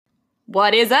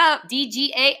What is up?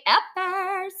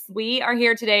 DGAFers. We are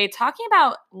here today talking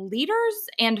about leaders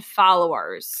and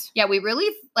followers. Yeah, we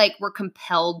really we're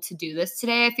compelled to do this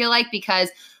today, I feel like, because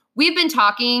we've been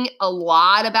talking a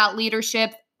lot about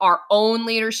leadership, our own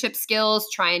leadership skills,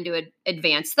 trying to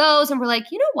advance those. And we're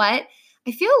like, you know what?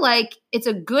 I feel like it's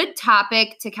a good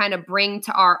topic to kind of bring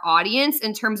to our audience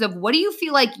in terms of what do you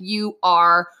feel like you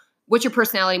are? What's your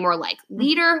personality more like?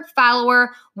 Leader, follower?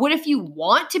 What if you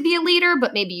want to be a leader,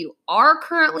 but maybe you are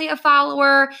currently a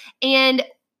follower? And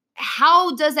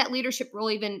how does that leadership role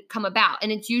even come about?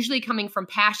 And it's usually coming from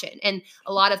passion. And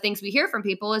a lot of things we hear from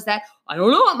people is that, I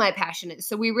don't know what my passion is.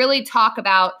 So we really talk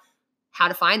about how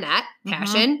to find that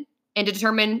passion and to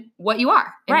determine what you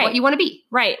are and what you want to be.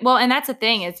 Right. Well, and that's the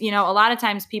thing is, a lot of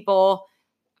times people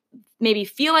maybe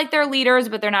feel like they're leaders,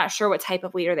 but they're not sure what type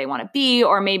of leader they want to be,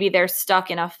 or maybe they're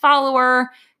stuck in a follower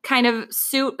kind of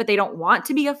suit, but they don't want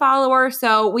to be a follower.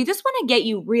 So we just want to get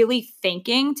you really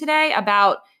thinking today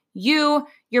about you,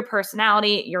 your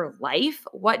personality, your life.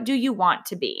 What do you want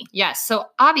to be? Yes. So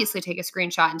obviously take a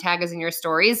screenshot and tag us in your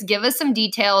stories. Give us some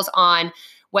details on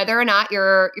whether or not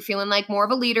you're feeling like more of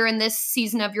a leader in this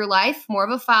season of your life, more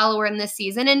of a follower in this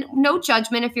season, and no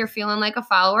judgment if you're feeling like a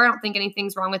follower. I don't think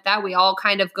anything's wrong with that. We all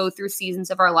kind of go through seasons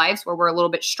of our lives where we're a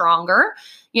little bit stronger,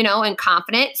 and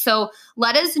confident. So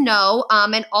let us know.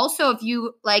 And also if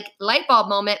you light bulb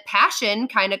moment, passion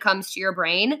kind of comes to your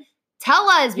brain, tell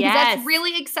us, because that's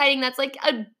really exciting. That's like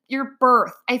your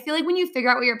birth. I feel like when you figure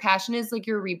out what your passion is,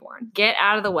 you're reborn. Get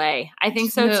out of the way. I think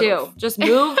so too. Just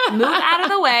move out of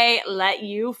the way, let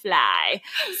you fly.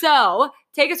 So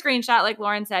take a screenshot like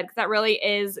Lauren said, because that really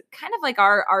is kind of like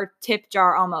our tip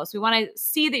jar almost. We want to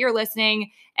see that you're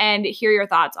listening and hear your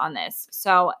thoughts on this.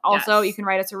 So also you can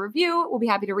write us a review. We'll be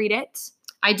happy to read it.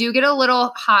 I do get a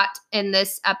little hot in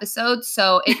this episode,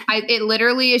 so it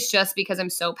literally is just because I'm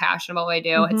so passionate about what I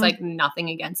do. It's like nothing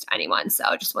against anyone, so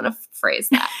I just want to phrase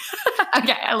that.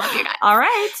 Okay, I love you guys. All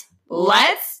right,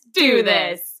 let's do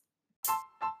this.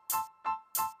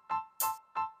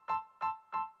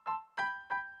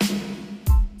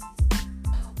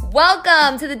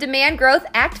 Welcome to the Demand Growth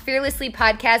Act Fearlessly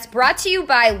podcast, brought to you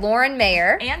by Lauren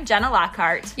Mayer and Jenna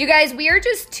Lockhart. You guys, we are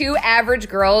just two average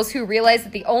girls who realized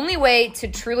that the only way to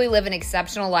truly live an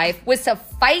exceptional life was to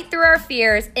fight through our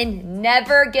fears and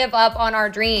never give up on our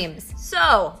dreams.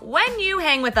 So, when you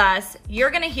hang with us,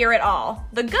 you're going to hear it all.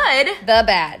 The good, the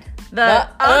bad, the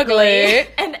ugly,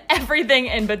 and everything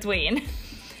in between.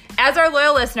 As our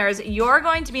loyal listeners, you're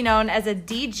going to be known as a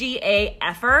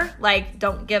DGAFer, like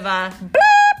don't give a bleep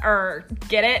or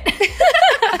get it.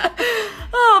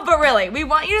 Oh, but really, we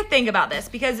want you to think about this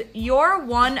because you're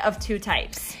one of two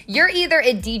types. You're either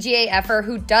a DGAFer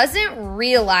who doesn't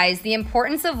realize the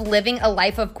importance of living a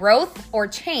life of growth or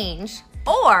change,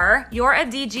 or you're a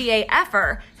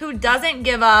DGAFer who doesn't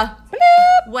give a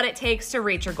bleep what it takes to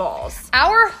reach your goals.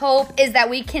 Our hope is that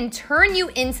we can turn you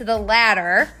into the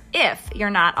latter if you're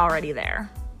not already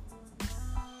there.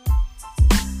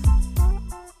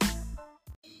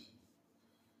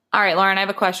 All right, Lauren, I have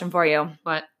a question for you.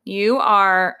 What? You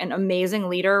are an amazing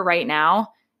leader right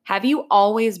now. Have you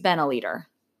always been a leader?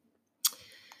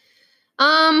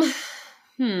 That's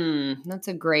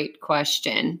a great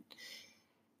question.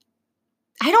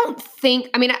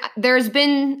 There's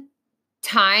been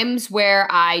times where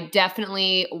I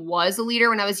definitely was a leader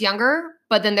when I was younger,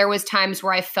 but then there was times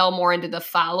where I fell more into the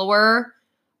follower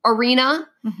arena.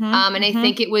 And I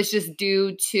think it was just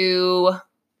due to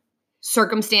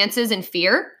circumstances and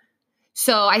fear.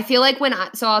 So I feel like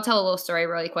so I'll tell a little story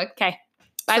really quick. Okay.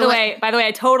 By the way,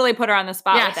 I totally put her on the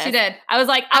spot with this. Yeah, she did. I was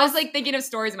like thinking of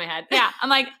stories in my head. Yeah. I'm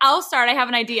like, I'll start. I have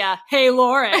an idea. Hey,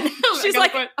 Lauren. She's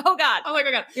like, oh God. Oh my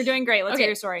God. You're doing great. Let's hear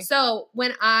your story. So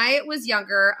when I was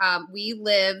younger, we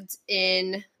lived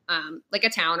in a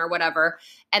town or whatever.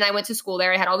 And I went to school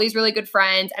there. I had all these really good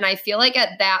friends. And I feel like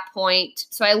at that point,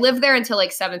 so I lived there until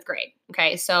 7th grade.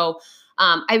 Okay. So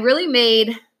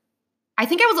I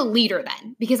think I was a leader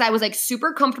then because I was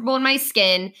super comfortable in my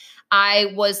skin.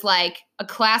 I was a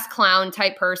class clown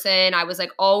type person. I was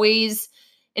always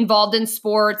involved in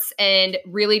sports and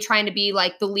really trying to be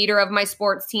the leader of my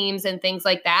sports teams and things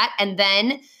like that. And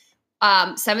then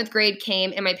 7th grade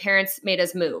came and my parents made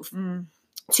us move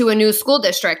to a new school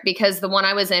district because the one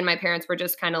I was in, my parents were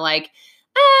just kind of I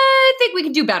think we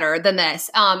can do better than this.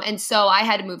 And so I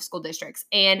had to move school districts.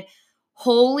 And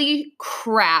holy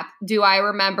crap, do I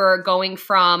remember going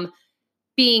from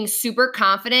being super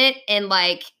confident and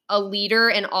a leader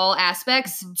in all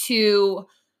aspects to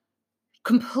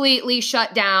completely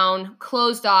shut down,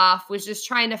 closed off, was just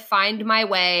trying to find my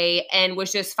way and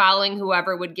was just following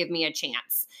whoever would give me a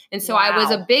chance. And so I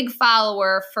was a big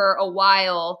follower for a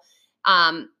while.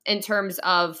 in terms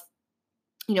of,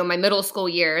 you know, my middle school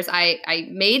years, I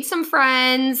made some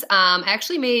friends,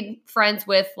 actually made friends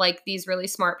with like these really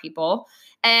smart people,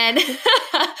 and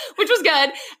which was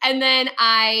good. And then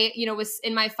I, you know, was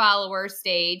in my follower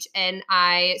stage, and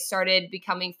I started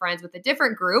becoming friends with a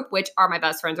different group, which are my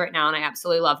best friends right now, and I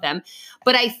absolutely love them.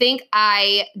 But I think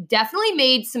I definitely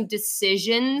made some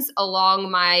decisions along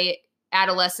my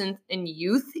adolescent and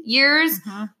youth years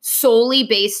solely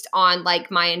based on like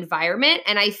my environment.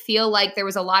 And I feel like there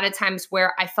was a lot of times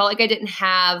where I felt like I didn't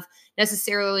have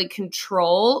necessarily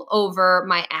control over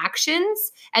my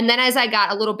actions. And then as I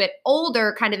got a little bit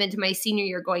older, kind of into my senior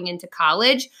year going into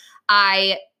college,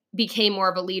 I became more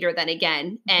of a leader then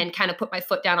again and kind of put my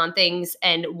foot down on things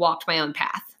and walked my own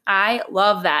path. I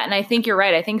love that. And I think you're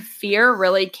right. I think fear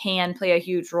really can play a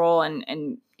huge role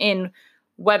in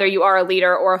whether you are a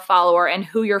leader or a follower and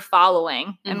who you're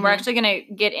following. And we're actually going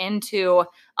to get into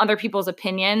other people's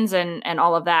opinions and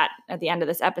all of that at the end of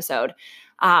this episode.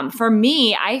 For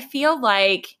me, I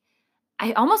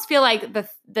almost feel like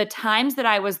the times that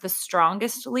I was the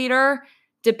strongest leader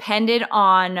depended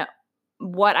on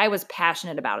what I was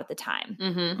passionate about at the time,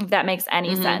 if that makes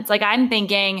any sense. Like I'm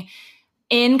thinking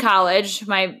in college,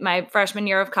 my freshman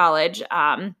year of college,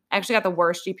 I actually got the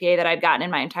worst GPA that I'd gotten in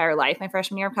my entire life my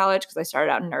freshman year of college because I started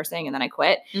out in nursing and then I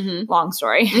quit. Long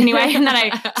story. Anyway, and then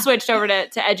I switched over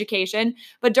to education.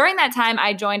 But during that time,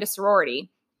 I joined a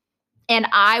sorority. And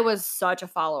I was such a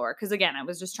follower because, again, I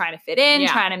was just trying to fit in,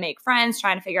 trying to make friends,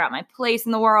 trying to figure out my place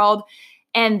in the world.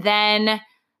 And then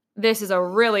this is a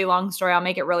really long story. I'll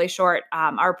make it really short.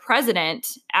 Our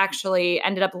president actually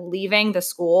ended up leaving the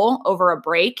school over a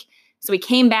break. So we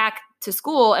came back to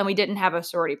school and we didn't have a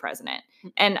sorority president.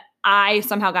 And I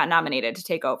somehow got nominated to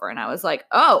take over. And I was like,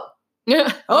 oh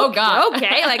God.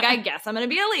 Okay. Like, I guess I'm going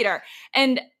to be a leader.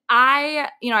 And I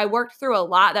worked through a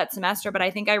lot that semester, but I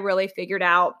think I really figured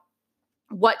out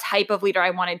what type of leader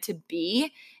I wanted to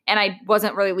be. And I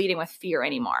wasn't really leading with fear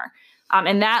anymore.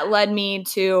 And that led me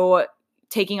to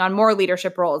taking on more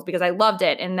leadership roles because I loved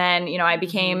it. And then, I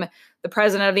became the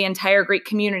president of the entire Greek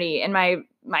community in my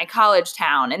college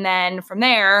town. And then from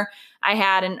there, I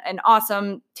had an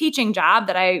awesome teaching job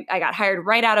that I got hired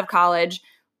right out of college.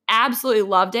 Absolutely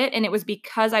loved it. And it was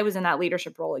because I was in that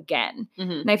leadership role again.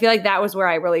 And I feel like that was where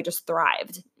I really just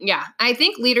thrived. Yeah. I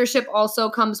think leadership also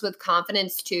comes with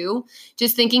confidence too.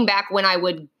 Just thinking back when I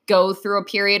would go through a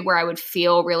period where I would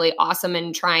feel really awesome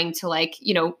and trying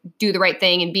to do the right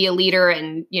thing and be a leader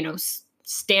and,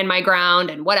 stand my ground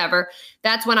and whatever.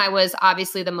 That's when I was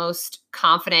obviously the most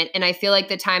confident. And I feel like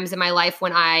the times in my life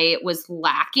when I was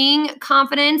lacking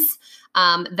confidence,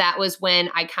 that was when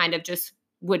I kind of just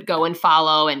would go and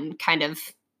follow and kind of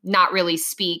not really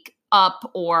speak up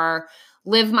or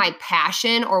live my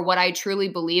passion or what I truly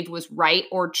believed was right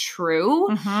or true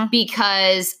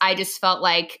because I just felt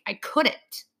like I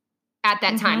couldn't at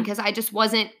that time because I just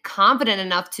wasn't confident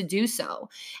enough to do so.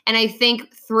 And I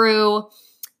think through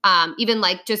even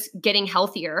like just getting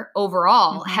healthier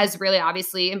overall has really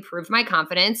obviously improved my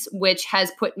confidence, which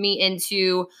has put me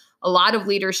into a lot of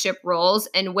leadership roles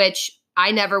in which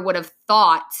I never would have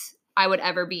thought I would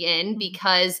ever be in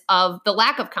because of the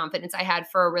lack of confidence I had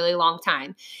for a really long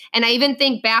time. And I even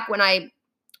think back when I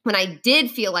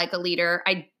did feel like a leader,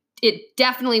 it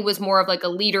definitely was more of like a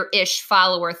leader-ish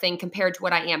follower thing compared to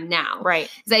what I am now. Right.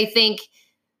 Because I think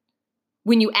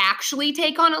when you actually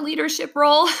take on a leadership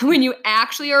role, when you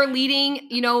actually are leading,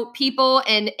 people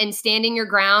and standing your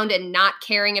ground and not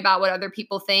caring about what other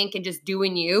people think and just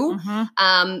doing you,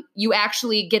 you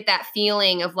actually get that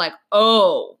feeling of like,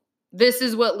 oh, this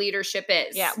is what leadership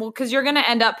is. Yeah. Well, because you're going to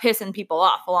end up pissing people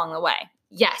off along the way.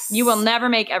 Yes. You will never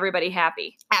make everybody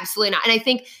happy. Absolutely not. And I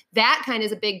think that kind of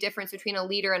is a big difference between a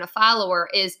leader and a follower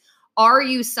is, are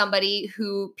you somebody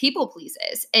who people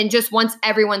pleases and just wants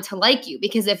everyone to like you?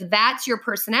 Because if that's your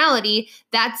personality,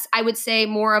 that's, I would say,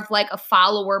 more of like a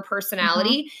follower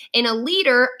personality. And a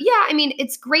leader,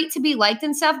 it's great to be liked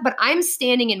and stuff, but I'm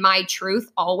standing in my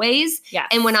truth always. Yes.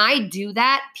 And when I do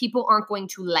that, people aren't going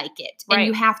to like it. And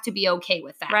you have to be okay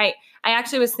with that. Right. I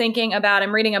actually was thinking about,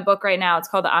 I'm reading a book right now. It's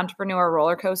called The Entrepreneur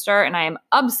Roller Coaster, and I am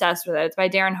obsessed with it. It's by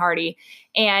Darren Hardy.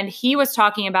 And he was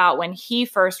talking about when he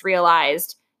first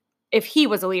realized if he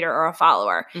was a leader or a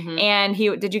follower. And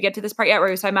did you get to this part yet where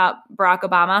he was talking about Barack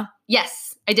Obama?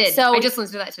 Yes, I did. So I just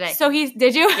listened to that today. So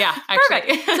did you? Yeah,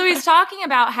 actually. Perfect. So he's talking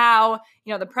about how,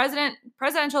 the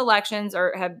presidential elections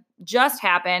have just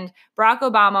happened. Barack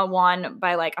Obama won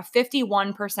by like a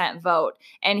 51% vote.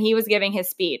 And he was giving his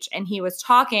speech and he was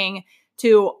talking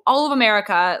to all of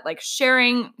America, like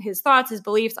sharing his thoughts, his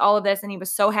beliefs, all of this. And he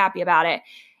was so happy about it.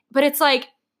 But it's like,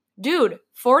 dude,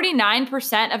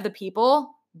 49% of the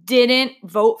people didn't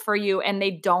vote for you and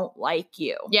they don't like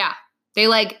you. Yeah. They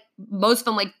most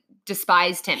of them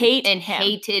despised him Hated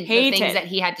the things that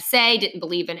he had to say, didn't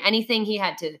believe in anything he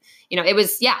had to, it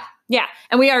was, yeah. Yeah.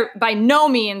 And we are by no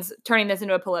means turning this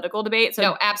into a political debate. So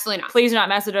no, absolutely not. Please do not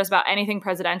message us about anything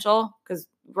presidential because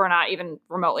we're not even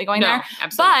remotely going there.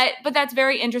 Absolutely. But that's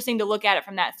very interesting to look at it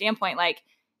from that standpoint.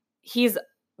 He's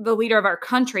the leader of our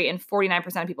country and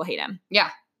 49% of people hate him.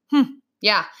 Yeah.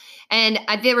 Yeah. And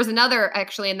there was another,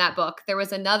 actually in that book, there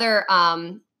was another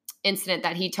incident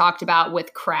that he talked about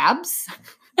with crabs.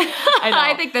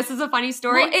 I think this is a funny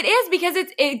story. Well, it is because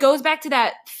it goes back to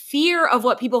that fear of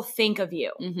what people think of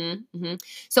you. Mm-hmm, mm-hmm.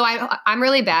 So I'm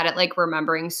really bad at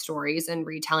remembering stories and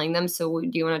retelling them. So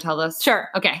do you want to tell this? Sure.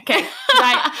 Okay.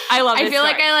 I love. I feel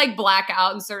story. like I black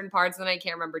out in certain parts and I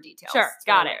can't remember details. Sure.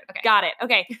 Got it.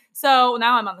 Okay. So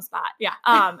now I'm on the spot.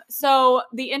 Yeah. So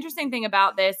the interesting thing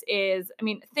about this is,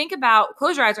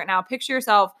 close your eyes right now. Picture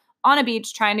yourself on a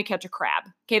beach trying to catch a crab.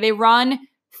 Okay. They run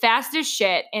fast as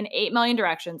shit in 8 million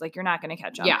directions. You're not going to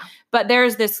catch them. Yeah. But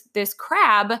there's this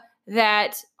crab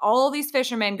that all these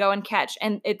fishermen go and catch.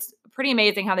 And it's pretty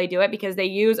amazing how they do it because they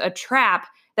use a trap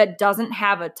that doesn't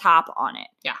have a top on it.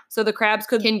 Yeah. So the crabs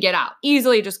can get out.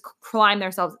 Easily just climb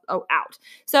themselves out.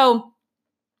 So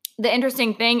the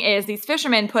interesting thing is these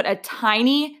fishermen put a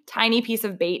tiny, tiny piece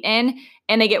of bait in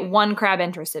and they get one crab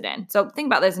interested in. So think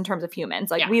about this in terms of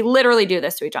humans. We literally do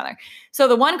this to each other. So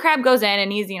the one crab goes in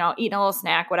and he's, eating a little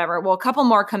snack, whatever. Well, a couple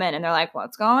more come in and they're like,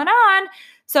 what's going on?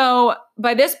 So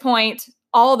by this point,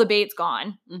 all the bait's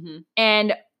gone. Mm-hmm.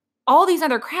 And all these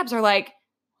other crabs are like,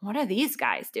 what are these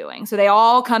guys doing? So they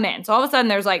all come in. So all of a sudden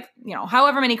there's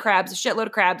however many crabs, a shitload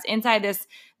of crabs inside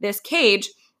this cage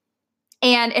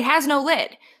and it has no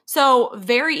lid. So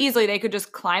very easily they could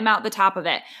just climb out the top of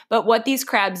it. But what these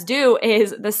crabs do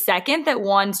is the second that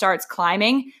one starts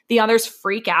climbing, the others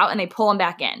freak out and they pull them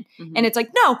back in. Mm-hmm. And it's like,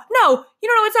 no, you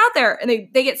don't know what's out there. And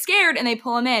they get scared and they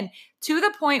pull them in to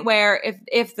the point where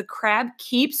if the crab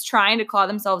keeps trying to claw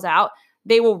themselves out,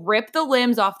 they will rip the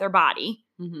limbs off their body.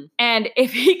 Mm-hmm. And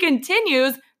if he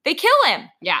continues, they kill him.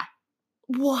 Yeah.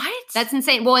 What? That's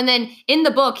insane. Well, and then in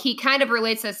the book, he kind of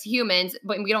relates us to humans,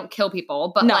 but we don't kill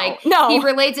people. But no. He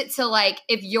relates it to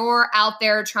if you're out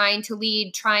there trying to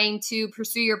lead, trying to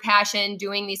pursue your passion,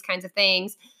 doing these kinds of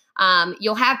things,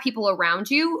 you'll have people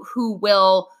around you who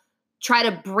will try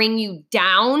to bring you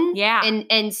down. Yeah.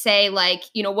 And say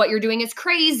what you're doing is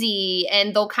crazy.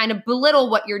 And they'll kind of belittle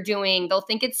what you're doing. They'll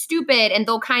think it's stupid and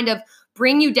they'll kind of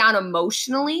bring you down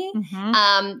emotionally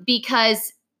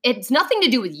because it's nothing to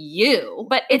do with you,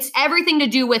 but it's everything to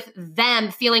do with them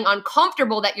feeling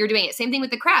uncomfortable that you're doing it. Same thing with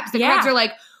the crabs. The crabs are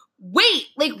like, wait,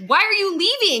 why are you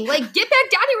leaving? Get back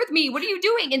down here with me. What are you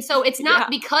doing? And so it's not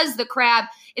because the crab,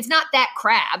 it's not that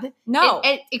crab. No.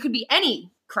 It could be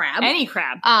any crab. Any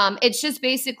crab. It's just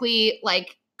basically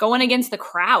going against the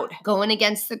crowd.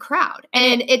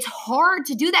 And it's hard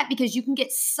to do that because you can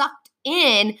get sucked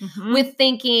in with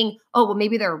thinking, oh, well,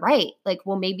 maybe they're right.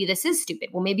 Well, maybe this is stupid.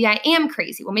 Well, maybe I am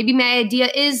crazy. Well, maybe my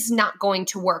idea is not going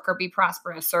to work or be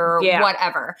prosperous or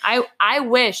whatever. I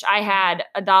wish I had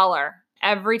 $1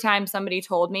 every time somebody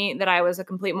told me that I was a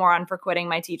complete moron for quitting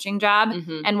my teaching job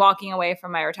and walking away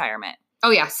from my retirement.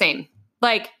 Oh, yeah, same.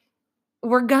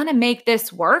 We're going to make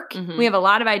this work. We have a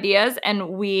lot of ideas and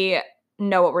we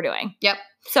know what we're doing. Yep.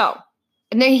 So.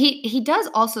 And then he does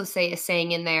also say a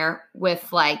saying in there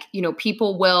with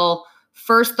people will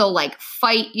first they'll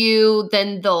fight you,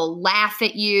 then they'll laugh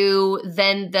at you,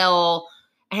 then and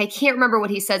I can't remember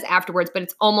what he says afterwards, but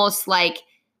it's almost like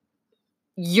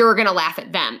you're going to laugh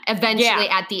at them eventually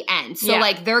at the end. So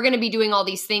they're going to be doing all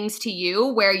these things to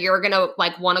you where you're going to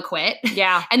want to quit.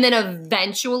 Yeah. And then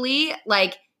eventually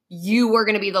you are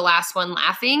going to be the last one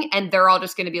laughing and they're all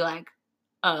just going to be like,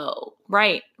 oh.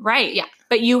 Right. Yeah.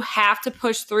 But you have to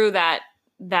push through that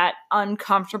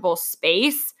uncomfortable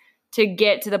space to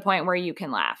get to the point where you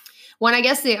can laugh. Well, I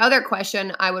guess the other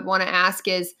question I would want to ask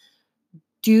is,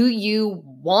 do you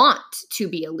want to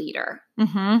be a leader?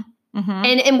 Mm-hmm.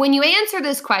 Mm-hmm. And when you answer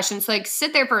this question, so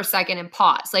sit there for a second and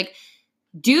pause.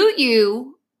 Do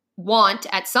you want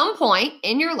at some point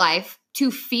in your life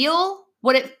to feel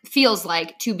what it feels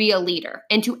like to be a leader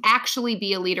and to actually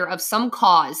be a leader of some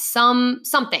cause,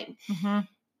 something. Mm-hmm.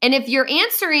 And if you're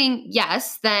answering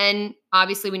yes, then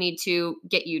obviously we need to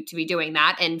get you to be doing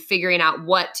that and figuring out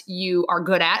what you are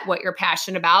good at, what you're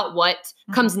passionate about, what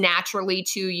comes naturally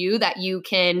to you that you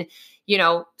can,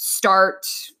 start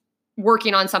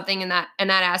working on something in that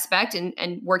aspect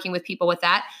and working with people with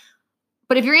that.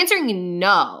 But if you're answering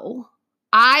no,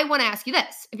 I want to ask you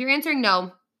this. If you're answering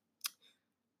no,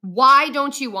 why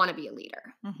don't you want to be a leader?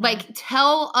 Mm-hmm. Like,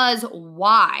 tell us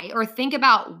why, or think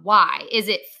about why. Is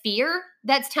it fear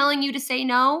that's telling you to say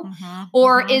no? Mm-hmm.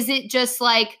 Or Mm-hmm. is it just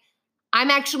like, I'm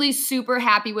actually super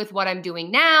happy with what I'm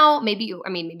doing now? Maybe you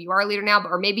are a leader now,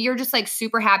 or maybe you're just like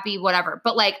super happy, whatever.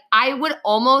 But like, I would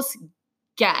almost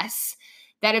guess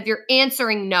that if you're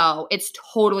answering no, it's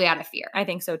totally out of fear. I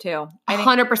think so too.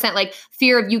 100%. Like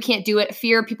fear of you can't do it,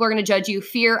 fear people are going to judge you,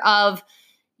 fear of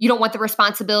you don't want the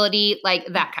responsibility, like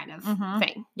that kind of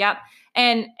thing. Yep.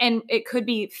 And it could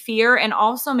be fear, and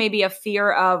also maybe a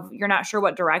fear of you're not sure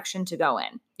what direction to go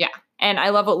in. Yeah. And I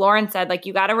love what Lauren said. Like,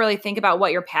 you got to really think about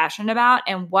what you're passionate about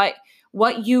and what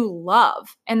you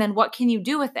love, and then what can you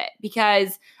do with it?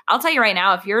 Because I'll tell you right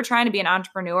now, if you're trying to be an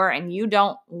entrepreneur and you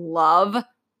don't love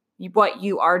what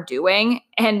you are doing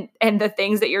and the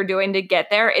things that you're doing to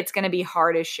get there, it's going to be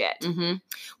hard as shit. Mm-hmm.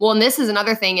 Well, and this is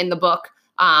another thing in the book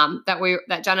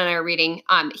that Jen and I are reading.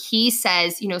 He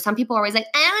says, some people are always like,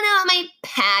 I don't know what my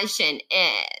passion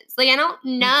is. Like, I don't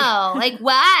know. Like,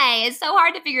 why? It's so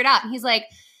hard to figure it out. And he's like,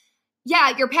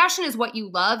 yeah, your passion is what you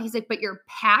love. He's like, but your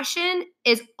passion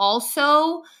is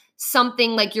also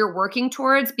something like you're working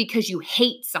towards because you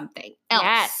hate something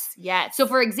else. Yes. So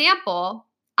for example,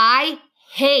 I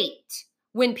hate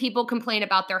when people complain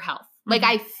about their health. Like,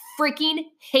 I freaking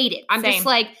hate it. I'm just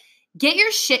like, get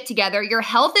your shit together. Your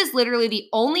health is literally the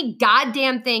only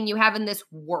goddamn thing you have in this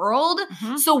world.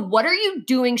 Mm-hmm. So what are you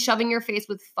doing shoving your face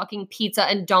with fucking pizza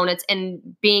and donuts and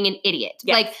being an idiot?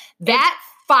 Yes. Like, that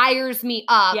fires me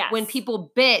up Yes. when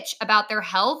people bitch about their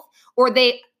health, or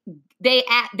they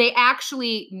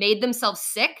actually made themselves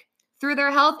sick through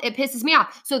their health. It pisses me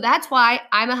off. So that's why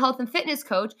I'm a health and fitness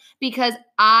coach, because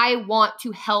I want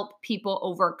to help people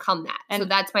overcome that. And so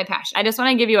that's my passion. I just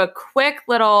want to give you a quick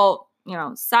little,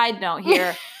 side note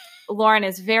here. Lauren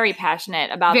is very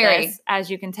passionate about this, as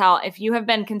you can tell. If you have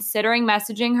been considering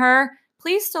messaging her,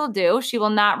 please still do. She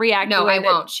will not react the way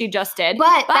that she just did.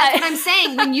 But that's what I'm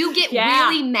saying. When you get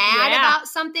really mad Yeah. about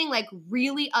something, like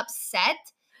really upset,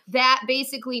 that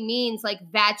basically means like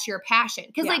that's your passion.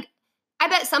 Because like, I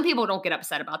bet some people don't get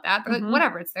upset about that. They're like,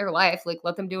 whatever, it's their life. Like,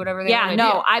 let them do whatever they want to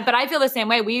do. But I feel the same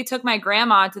way. We took my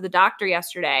grandma to the doctor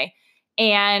yesterday,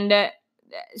 and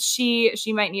she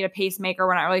might need a pacemaker.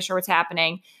 We're not really sure what's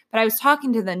happening. But I was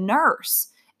talking to the nurse,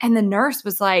 and the nurse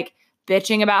was like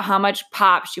bitching about how much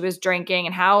pop she was drinking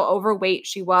and how overweight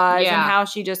she was and how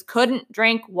she just couldn't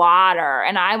drink water.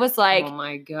 And I was like, oh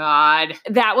my God.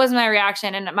 That was my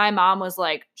reaction. And my mom was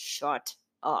like, shut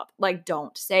up. Like,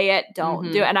 don't say it.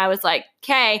 Don't do it. And I was like,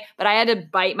 okay. But I had to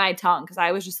bite my tongue because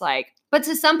I was just like. But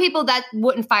to some people, that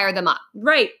wouldn't fire them up.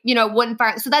 Right. Wouldn't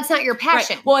fire. So that's not your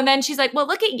passion. Right. Well, and then she's like, well,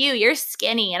 look at you. You're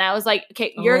skinny. And I was like,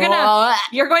 okay, you're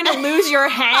going to lose your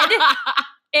head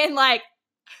in like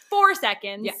 4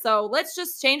 seconds. Yeah. So let's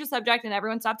just change the subject and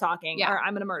everyone stop talking or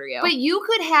I'm going to murder you. But you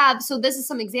could have, so this is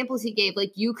some examples he gave.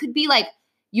 Like, you could be like,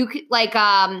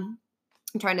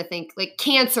 I'm trying to think, like,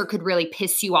 cancer could really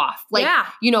piss you off. Like,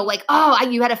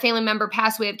 like, you had a family member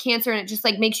pass away of cancer and it just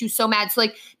like makes you so mad. So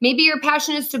like, maybe your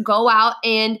passion is to go out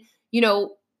and,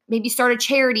 maybe start a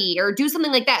charity or do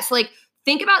something like that. So like,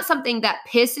 think about something that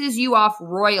pisses you off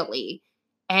royally,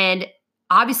 and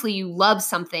obviously you love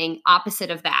something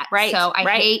opposite of that. Right. So I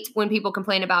hate when people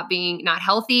complain about being not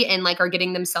healthy and like are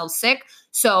getting themselves sick.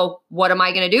 So what am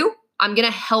I going to do? I'm going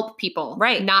to help people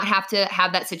not have to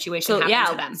have that situation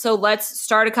happen to them. So let's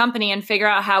start a company and figure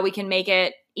out how we can make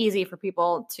it easy for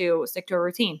people to stick to a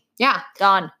routine. Yeah.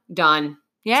 Done.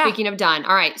 Yeah. Speaking of done.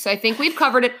 All right. So I think we've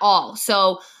covered it all.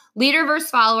 So leader versus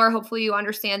follower, hopefully you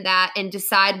understand that and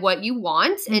decide what you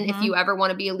want. And if you ever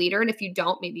want to be a leader, and if you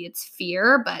don't, maybe it's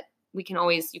fear, but you can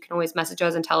always message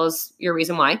us and tell us your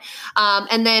reason why.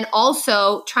 And then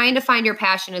also trying to find your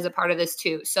passion is a part of this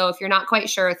too. So if you're not quite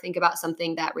sure, think about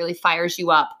something that really fires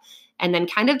you up, and then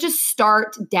kind of just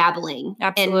start dabbling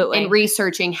and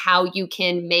researching how you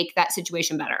can make that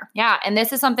situation better. Yeah. And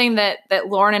this is something that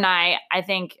Lauren and I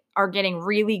think are getting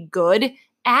really good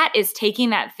at, is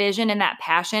taking that vision and that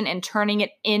passion and turning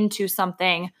it into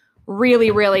something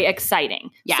really, really exciting.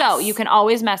 Yes. So you can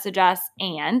always message us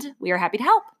and we are happy to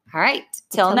help. All right.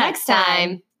 Till next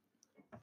time.